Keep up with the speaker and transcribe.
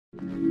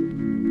Thank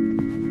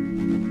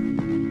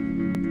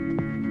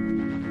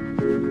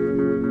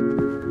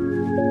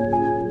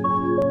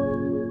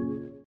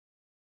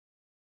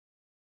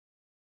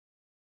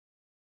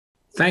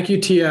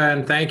you, Tia,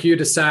 and thank you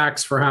to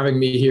Sachs for having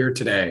me here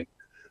today.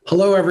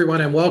 Hello,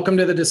 everyone, and welcome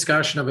to the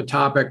discussion of a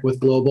topic with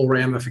global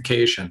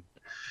ramification: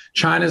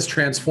 China's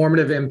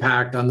transformative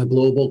impact on the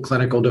global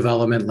clinical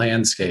development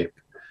landscape.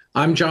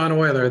 I'm John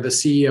Oyler, the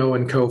CEO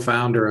and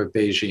co-founder of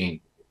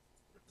BeiGene.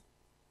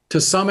 To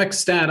some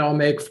extent, I'll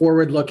make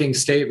forward-looking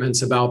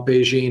statements about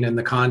BeiGene in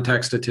the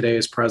context of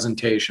today's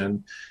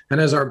presentation and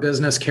as our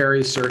business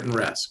carries certain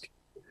risk.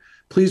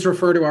 Please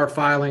refer to our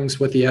filings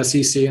with the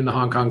SEC and the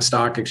Hong Kong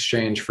Stock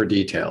Exchange for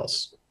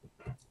details.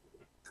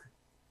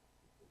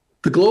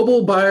 The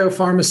global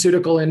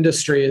biopharmaceutical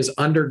industry is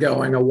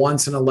undergoing a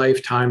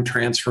once-in-a-lifetime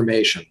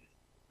transformation.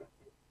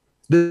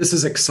 This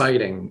is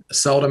exciting.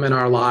 Seldom in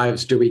our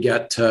lives do we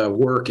get to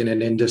work in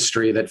an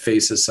industry that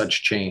faces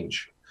such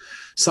change.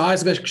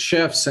 Seismic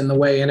shifts in the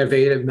way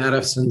innovative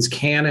medicines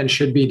can and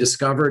should be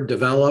discovered,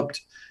 developed,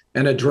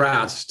 and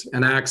addressed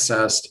and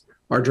accessed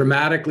are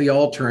dramatically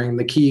altering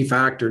the key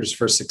factors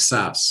for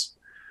success.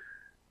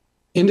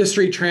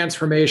 Industry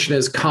transformation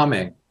is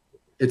coming.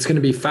 It's going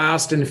to be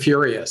fast and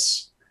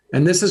furious,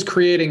 and this is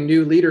creating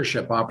new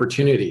leadership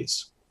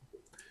opportunities.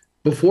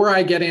 Before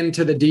I get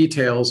into the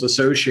details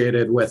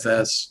associated with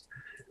this,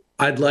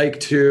 I'd like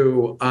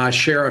to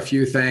share a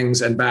few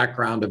things and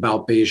background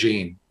about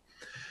BeiGene.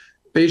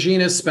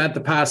 BeiGene has spent the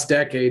past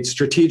decade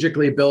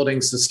strategically building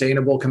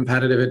sustainable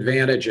competitive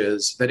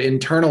advantages that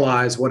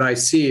internalize what I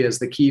see as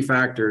the key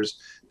factors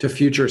to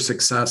future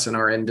success in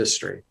our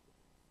industry.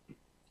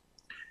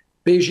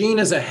 BeiGene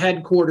is a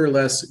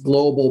headquarterless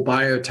global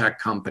biotech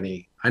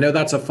company. I know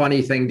that's a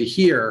funny thing to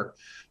hear,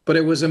 but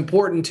it was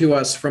important to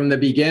us from the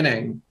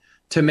beginning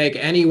to make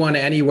anyone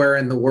anywhere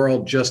in the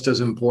world just as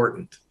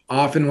important.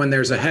 Often when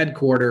there's a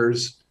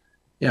headquarters,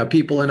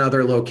 people in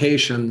other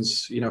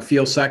locations,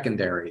 feel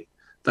secondary.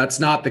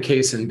 That's not the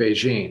case in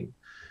BeiGene.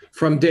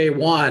 From day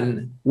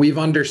one, we've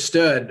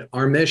understood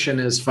our mission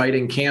is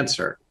fighting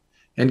cancer,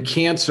 and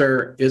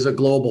cancer is a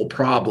global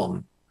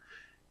problem.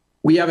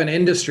 We have an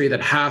industry that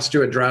has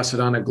to address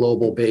it on a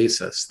global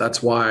basis.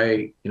 That's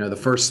why, the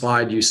first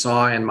slide you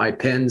saw and my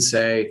pins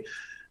say,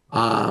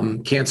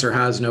 cancer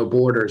has no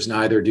borders,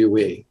 neither do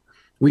we.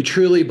 We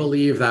truly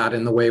believe that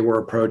in the way we're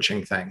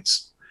approaching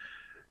things.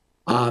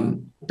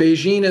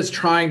 BeiGene is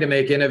trying to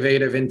make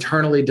innovative,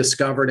 internally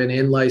discovered and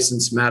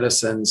in-licensed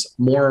medicines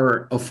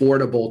more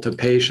affordable to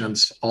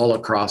patients all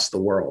across the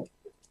world.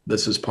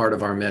 This is part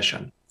of our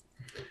mission.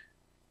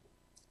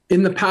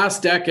 In the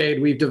past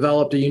decade, we've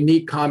developed a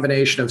unique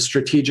combination of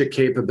strategic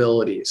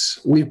capabilities.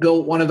 We've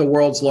built one of the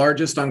world's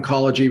largest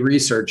oncology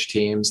research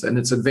teams, and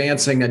it's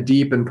advancing a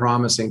deep and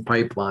promising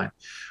pipeline.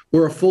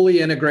 We're a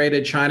fully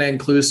integrated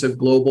China-inclusive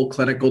global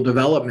clinical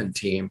development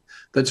team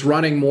that's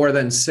running more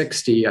than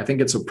 60, I think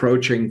it's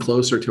approaching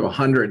closer to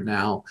 100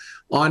 now,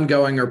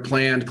 ongoing or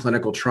planned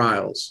clinical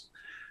trials.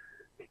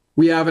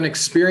 We have an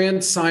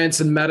experienced science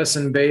and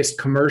medicine-based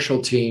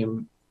commercial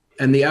team,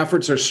 and the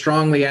efforts are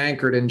strongly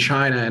anchored in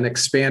China and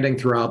expanding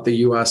throughout the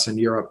US and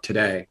Europe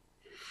today.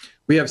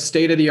 We have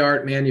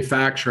state-of-the-art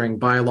manufacturing,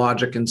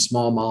 biologic, and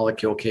small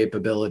molecule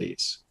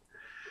capabilities.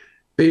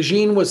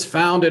 BeiGene was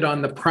founded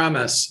on the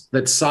premise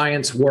that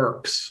science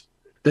works,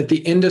 that the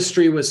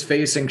industry was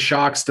facing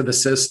shocks to the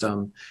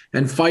system,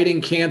 and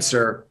fighting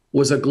cancer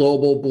was a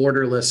global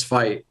borderless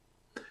fight.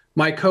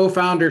 My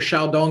co-founder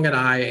Xiaodong and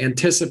I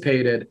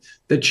anticipated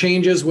that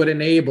changes would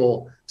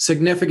enable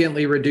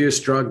significantly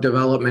reduced drug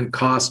development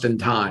cost and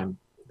time.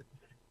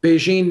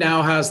 BeiGene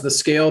now has the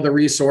scale, the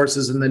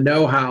resources, and the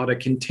know-how to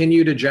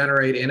continue to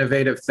generate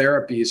innovative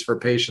therapies for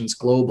patients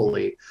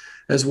globally,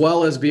 as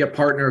well as be a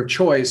partner of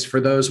choice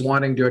for those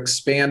wanting to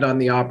expand on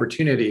the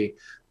opportunity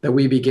that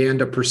we began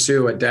to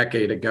pursue a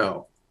decade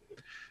ago.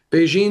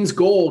 BeiGene's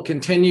goal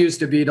continues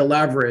to be to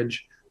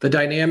leverage the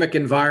dynamic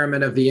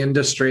environment of the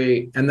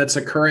industry and that's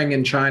occurring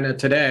in China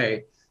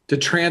today to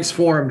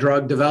transform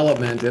drug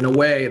development in a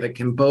way that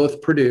can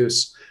both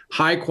produce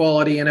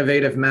high-quality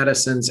innovative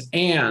medicines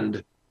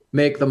and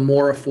make them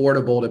more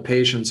affordable to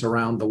patients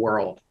around the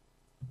world.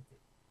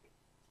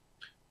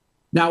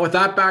 Now, with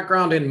that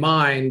background in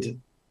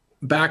mind,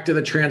 back to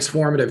the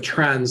transformative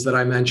trends that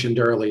I mentioned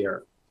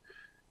earlier.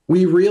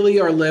 We really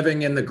are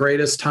living in the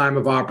greatest time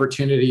of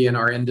opportunity in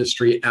our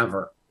industry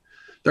ever.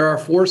 There are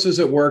forces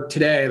at work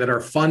today that are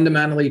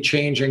fundamentally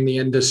changing the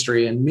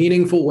industry in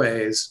meaningful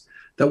ways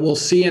that we'll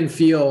see and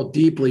feel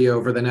deeply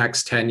over the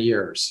next 10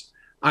 years.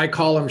 I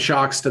call them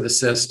shocks to the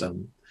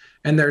system.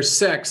 And there's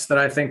 6 that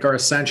I think are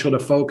essential to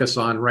focus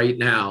on right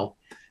now.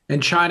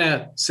 And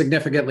China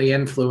significantly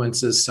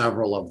influences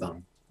several of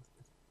them.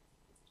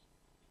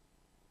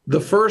 The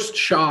first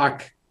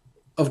shock,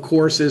 of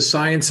course, is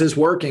science is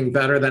working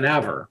better than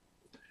ever.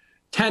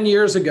 10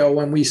 years ago,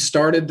 when we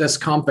started this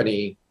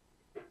company,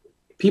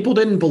 people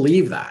didn't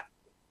believe that.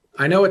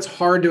 I know it's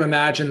hard to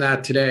imagine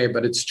that today,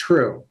 but it's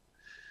true.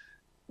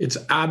 It's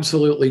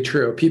absolutely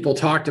true. People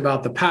talked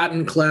about the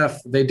patent cliff.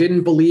 They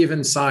didn't believe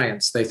in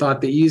science. They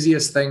thought the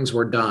easiest things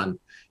were done.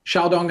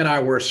 Xiaodong and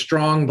I were a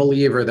strong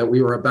believer that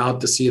we were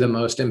about to see the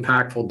most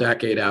impactful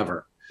decade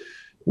ever.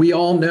 We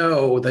all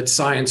know that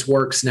science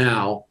works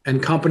now,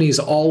 and companies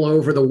all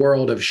over the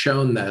world have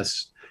shown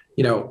this,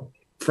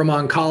 from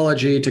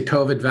oncology to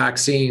COVID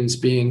vaccines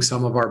being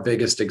some of our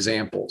biggest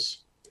examples.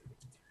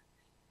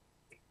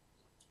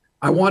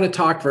 I want to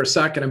talk for a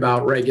second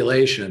about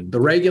regulation. The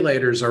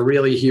regulators are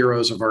really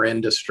heroes of our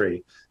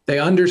industry. They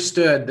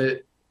understood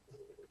that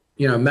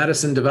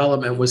medicine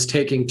development was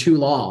taking too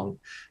long,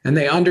 and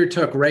they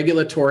undertook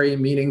regulatory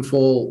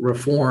meaningful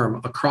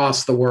reform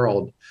across the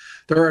world.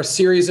 There are a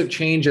series of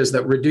changes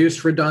that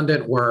reduced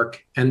redundant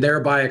work and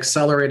thereby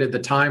accelerated the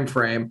time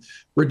frame,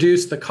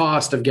 reduced the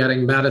cost of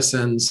getting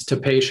medicines to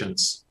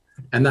patients.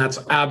 And that's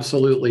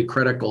absolutely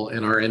critical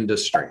in our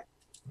industry.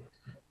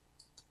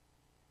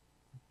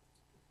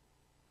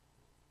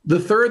 The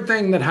third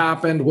thing that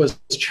happened was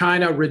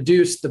China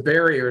reduced the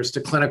barriers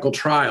to clinical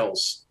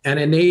trials and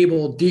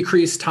enabled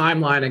decreased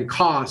timeline and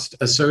cost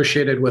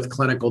associated with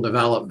clinical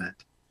development.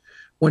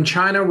 When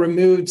China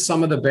removed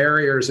some of the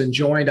barriers and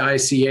joined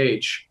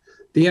ICH,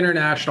 the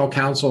International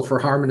Council for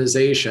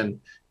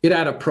Harmonization, it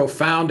had a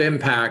profound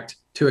impact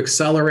to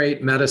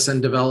accelerate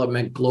medicine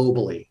development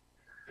globally.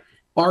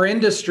 Our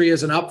industry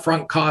is an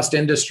upfront cost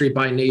industry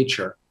by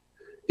nature.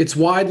 It's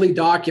widely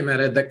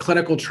documented that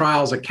clinical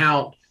trials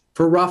account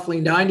for roughly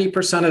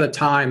 90% of the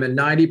time and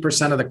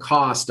 90% of the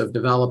cost of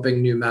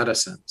developing new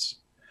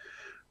medicines.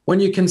 When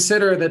you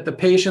consider that the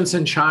patients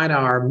in China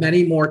are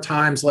many more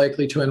times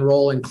likely to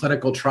enroll in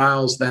clinical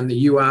trials than the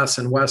US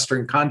and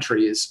Western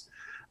countries,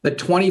 that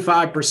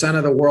 25%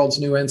 of the world's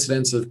new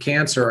incidence of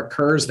cancer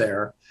occurs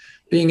there,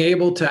 being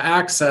able to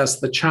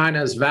access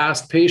China's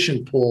vast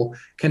patient pool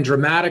can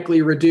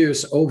dramatically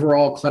reduce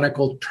overall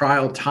clinical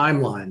trial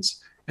timelines.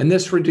 And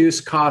this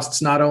reduced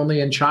costs not only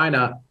in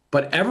China,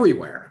 but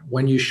everywhere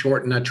when you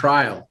shorten a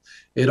trial.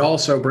 It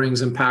also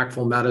brings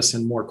impactful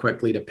medicine more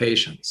quickly to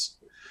patients.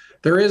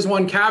 There is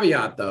one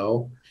caveat,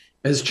 though.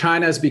 As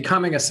China is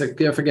becoming a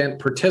significant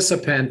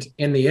participant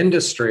in the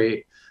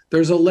industry,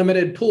 there's a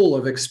limited pool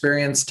of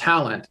experienced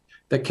talent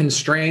that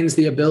constrains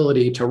the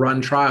ability to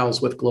run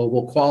trials with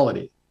global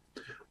quality.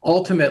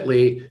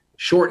 Ultimately,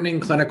 shortening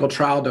clinical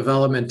trial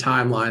development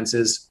timelines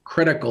is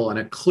critical and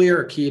a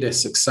clear key to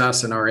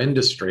success in our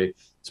industry.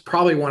 It's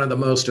probably one of the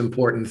most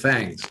important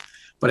things,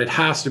 but it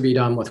has to be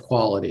done with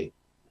quality.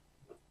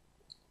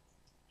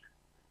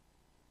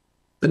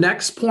 The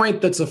next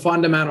point that's a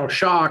fundamental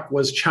shock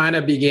was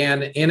China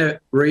began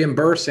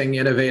reimbursing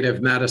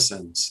innovative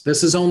medicines.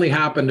 This has only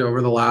happened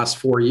over the last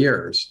 4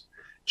 years.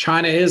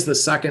 China is the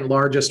second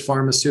largest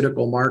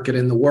pharmaceutical market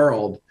in the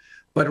world,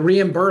 but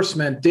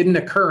reimbursement didn't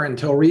occur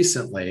until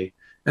recently,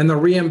 and the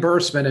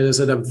reimbursement is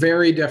at a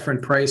very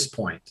different price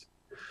point.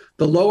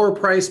 The lower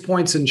price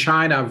points in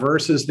China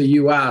versus the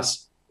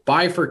US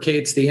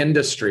bifurcates the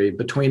industry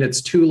between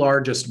its two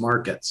largest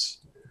markets.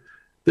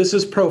 This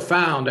is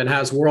profound and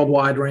has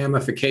worldwide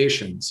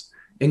ramifications,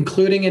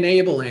 including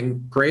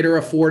enabling greater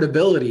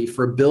affordability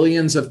for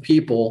billions of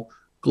people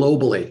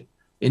globally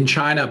in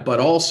China, but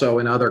also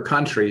in other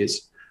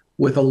countries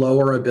with a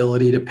lower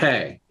ability to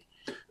pay.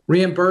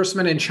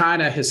 Reimbursement in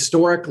China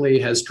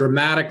historically has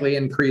dramatically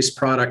increased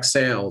product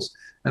sales,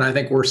 and I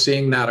think we're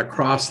seeing that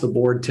across the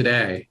board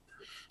today.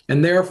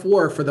 And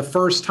therefore, for the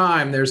first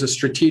time, there's a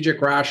strategic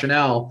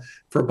rationale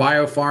for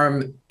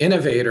biopharma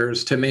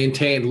innovators to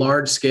maintain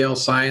large-scale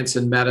science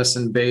and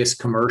medicine-based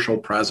commercial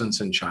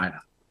presence in China.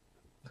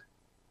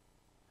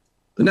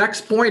 The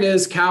next point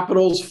is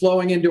capital's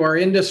flowing into our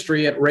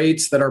industry at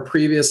rates that are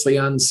previously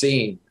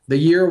unseen. The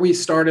year we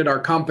started our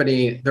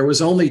company, there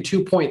was only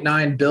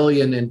 $2.9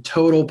 billion in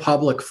total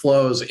public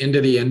flows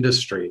into the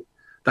industry.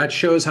 That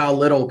shows how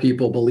little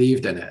people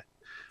believed in it.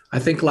 I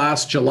think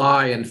last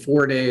July, in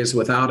 4 days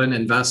without an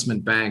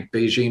investment bank,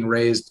 BeiGene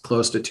raised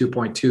close to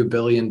 $2.2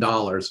 billion.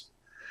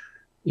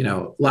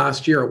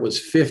 Last year it was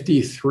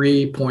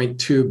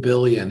 $53.2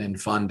 billion in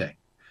funding.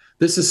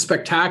 This is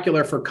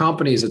spectacular for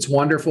companies. It's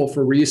wonderful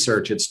for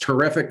research. It's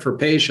terrific for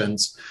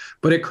patients,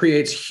 but it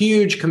creates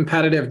huge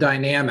competitive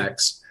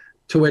dynamics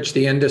to which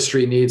the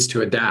industry needs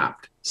to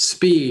adapt.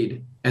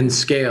 Speed and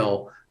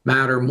scale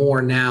matter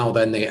more now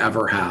than they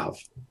ever have.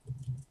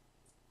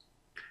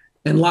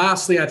 And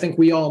lastly, I think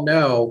we all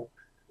know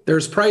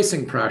there's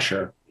pricing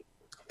pressure,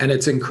 and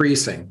it's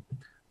increasing.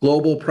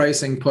 Global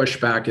pricing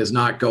pushback is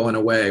not going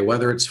away.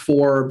 Whether it's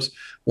Forbes,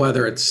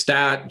 whether it's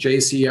Stat,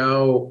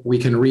 JCO, we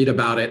can read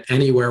about it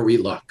anywhere we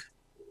look.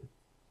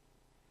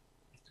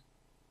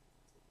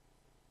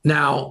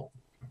 Now,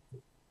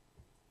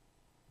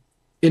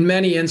 in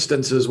many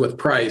instances with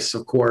price,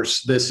 of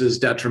course, this is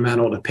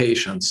detrimental to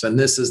patients, and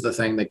this is the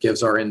thing that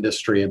gives our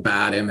industry a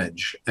bad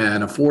image.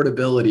 And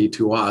affordability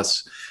to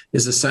us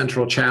is a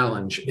central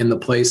challenge in the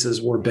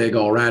places we're big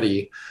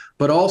already,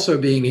 but also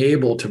being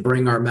able to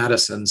bring our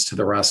medicines to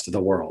the rest of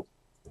the world.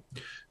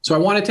 So I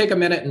want to take a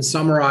minute and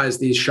summarize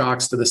these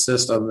shocks to the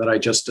system that I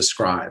just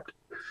described.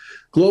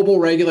 Global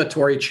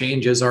regulatory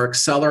changes are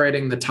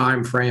accelerating the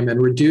time frame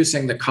and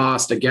reducing the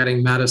cost of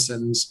getting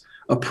medicines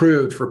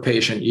approved for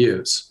patient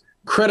use.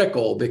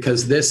 Critical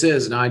because this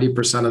is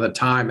 90% of the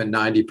time and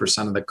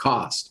 90% of the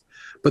cost.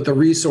 But the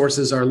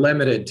resources are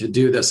limited to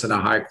do this in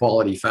a high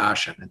quality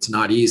fashion. It's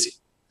not easy.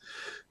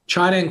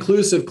 China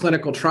inclusive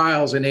clinical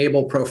trials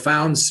enable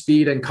profound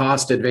speed and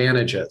cost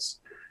advantages,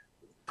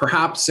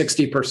 perhaps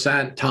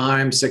 60%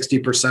 time,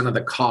 60% of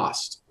the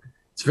cost.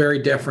 It's very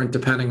different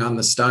depending on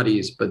the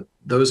studies, but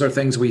those are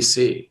things we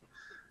see.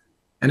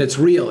 And it's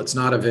real, it's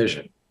not a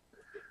vision.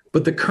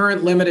 But the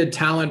current limited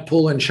talent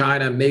pool in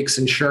China makes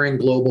ensuring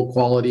global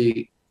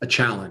quality a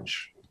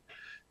challenge.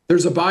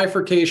 There's a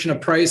bifurcation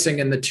of pricing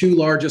in the two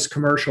largest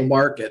commercial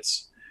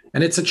markets,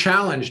 and it's a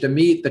challenge to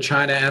meet the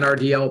China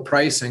NRDL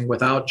pricing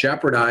without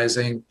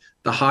jeopardizing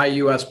the high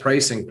US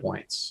pricing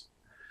points.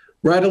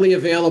 Readily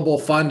available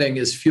funding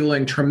is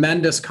fueling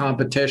tremendous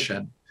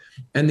competition,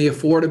 and the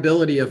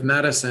affordability of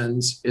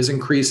medicines is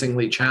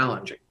increasingly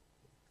challenging.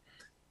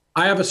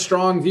 I have a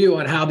strong view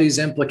on how these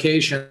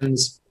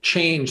implications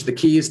change the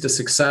keys to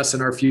success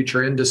in our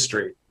future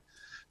industry.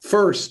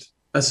 First,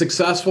 a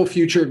successful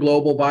future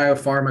global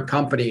biopharma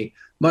company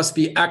must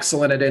be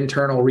excellent at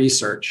internal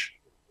research.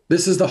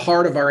 This is the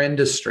heart of our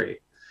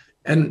industry.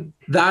 And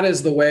that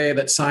is the way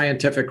that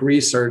scientific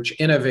research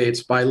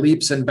innovates by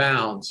leaps and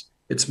bounds.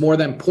 It's more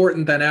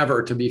important than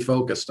ever to be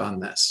focused on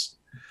this.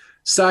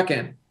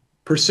 Second,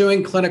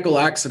 pursuing clinical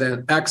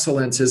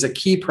excellence is a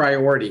key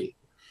priority.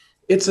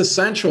 It's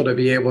essential to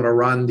be able to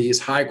run these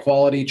high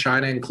quality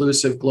China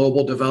inclusive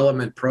global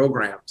development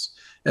programs.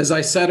 As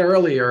I said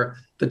earlier,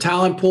 the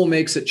talent pool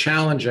makes it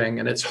challenging,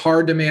 and it's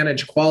hard to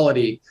manage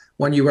quality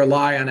when you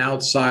rely on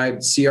outside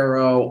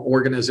CRO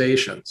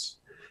organizations.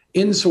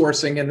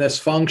 Insourcing in this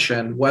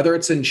function, whether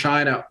it's in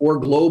China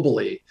or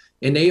globally,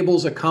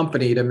 enables a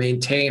company to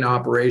maintain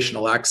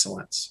operational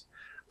excellence.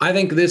 I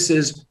think this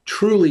is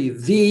truly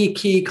the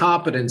key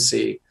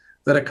competency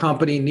that a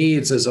company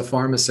needs as a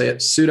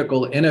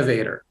pharmaceutical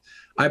innovator.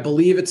 I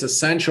believe it's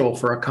essential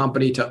for a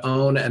company to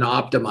own and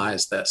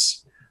optimize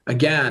this.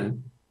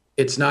 Again,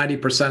 it's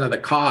 90% of the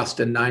cost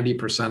and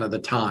 90% of the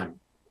time.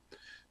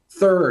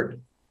 Third,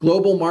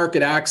 global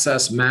market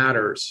access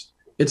matters.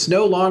 It's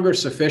no longer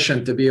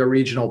sufficient to be a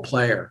regional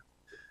player.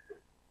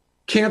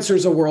 Cancer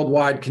is a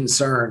worldwide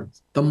concern.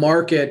 The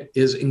market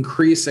is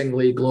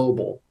increasingly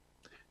global.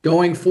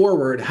 Going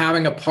forward,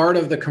 having a part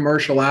of the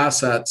commercial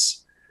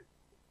assets,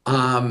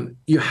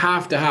 you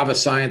have to have a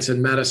science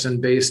and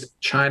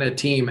medicine-based China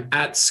team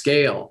at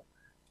scale.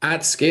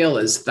 At scale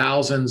is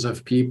thousands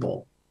of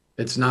people.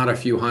 It's not a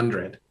few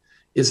hundred.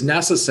 Is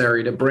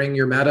necessary to bring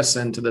your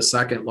medicine to the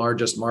second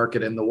largest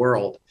market in the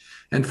world.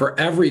 And for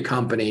every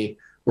company,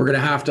 we're going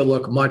to have to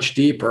look much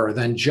deeper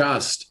than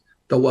just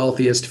the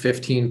wealthiest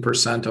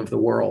 15% of the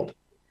world.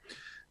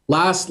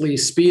 Lastly,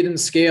 speed and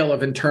scale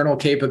of internal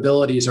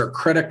capabilities are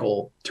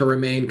critical to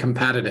remain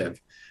competitive.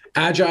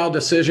 Agile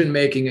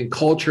decision-making and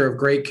culture of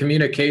great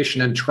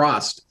communication and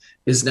trust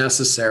is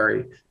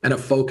necessary, and a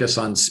focus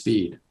on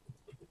speed.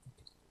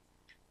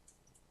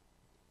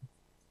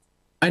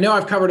 I know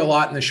I've covered a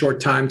lot in a short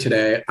time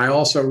today. I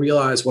also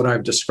realize what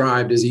I've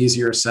described is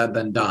easier said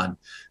than done.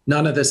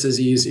 None of this is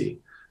easy,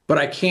 but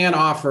I can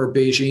offer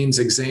BeiGene's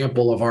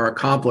example of our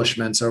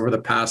accomplishments over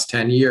the past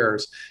 10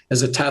 years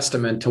as a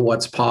testament to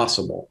what's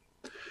possible.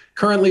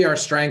 Currently, our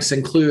strengths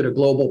include a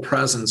global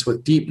presence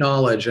with deep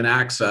knowledge and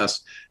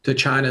access to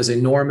China's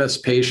enormous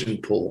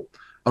patient pool,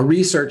 a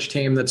research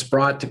team that's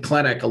brought to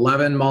clinic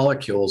 11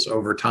 molecules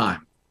over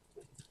time.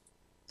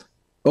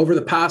 Over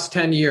the past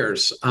 10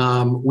 years,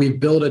 we've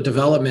built a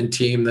development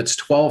team that's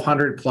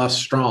 1,200 plus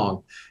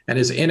strong and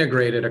is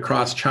integrated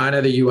across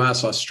China, the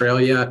US,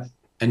 Australia,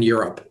 and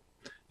Europe.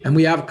 And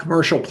we have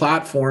commercial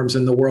platforms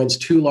in the world's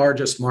two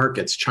largest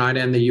markets, China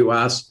and the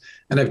US,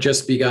 and have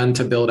just begun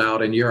to build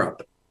out in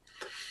Europe.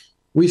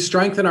 We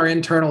strengthen our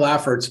internal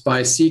efforts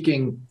by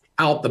seeking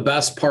out the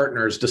best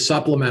partners to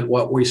supplement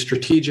what we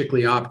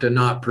strategically opt to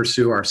not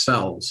pursue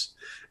ourselves.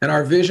 And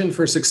our vision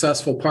for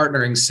successful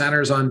partnering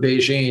centers on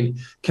BeiGene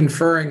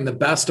conferring the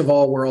best of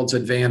all worlds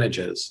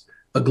advantages,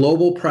 a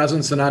global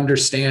presence and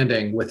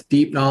understanding with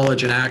deep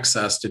knowledge and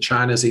access to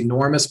China's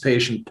enormous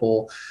patient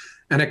pool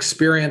and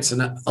experience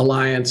in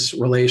alliance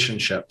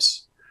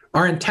relationships.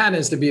 Our intent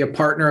is to be a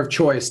partner of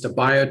choice to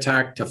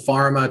biotech, to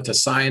pharma, to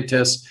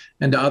scientists,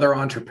 and to other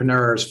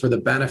entrepreneurs for the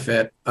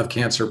benefit of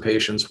cancer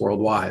patients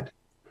worldwide.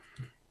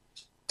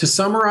 To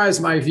summarize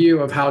my view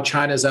of how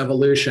China's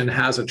evolution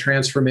has a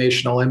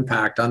transformational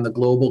impact on the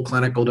global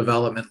clinical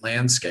development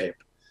landscape,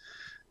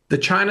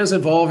 China's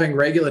evolving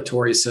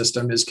regulatory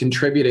system is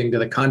contributing to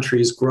the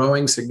country's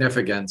growing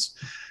significance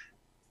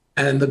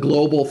and the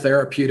global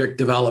therapeutic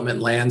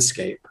development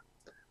landscape.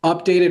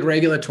 Updated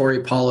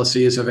regulatory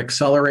policies have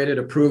accelerated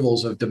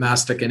approvals of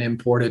domestic and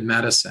imported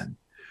medicine.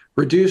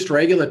 Reduced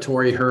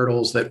regulatory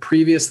hurdles that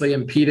previously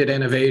impeded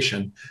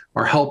innovation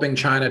are helping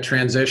China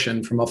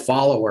transition from a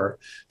follower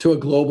to a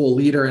global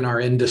leader in our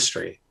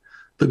industry.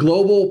 The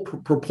global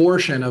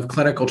proportion of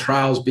clinical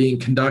trials being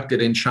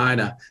conducted in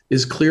China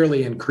is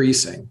clearly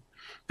increasing,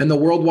 and the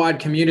worldwide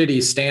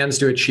community stands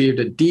to achieve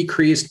a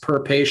decreased per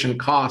patient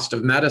cost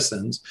of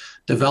medicines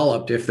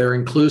developed if they're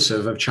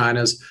inclusive of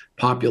China's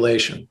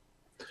population.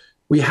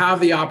 We have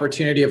the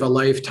opportunity of a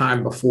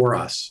lifetime before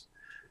us.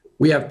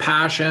 We have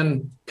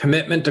passion,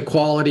 commitment to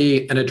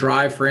quality, and a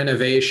drive for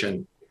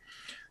innovation.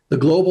 The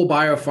global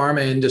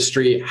biopharma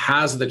industry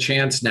has the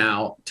chance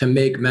now to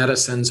make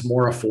medicines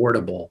more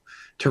affordable,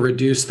 to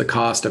reduce the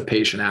cost of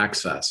patient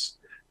access.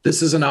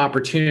 This is an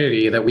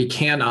opportunity that we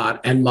cannot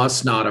and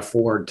must not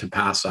afford to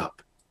pass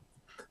up.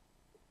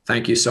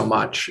 Thank you so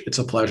much. It's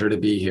a pleasure to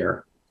be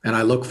here. And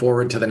I look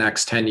forward to the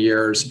next 10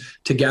 years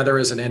together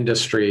as an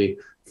industry,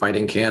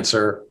 fighting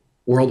cancer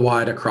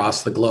worldwide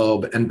across the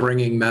globe and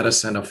bringing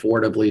medicine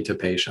affordably to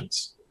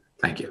patients.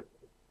 Thank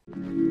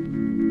you.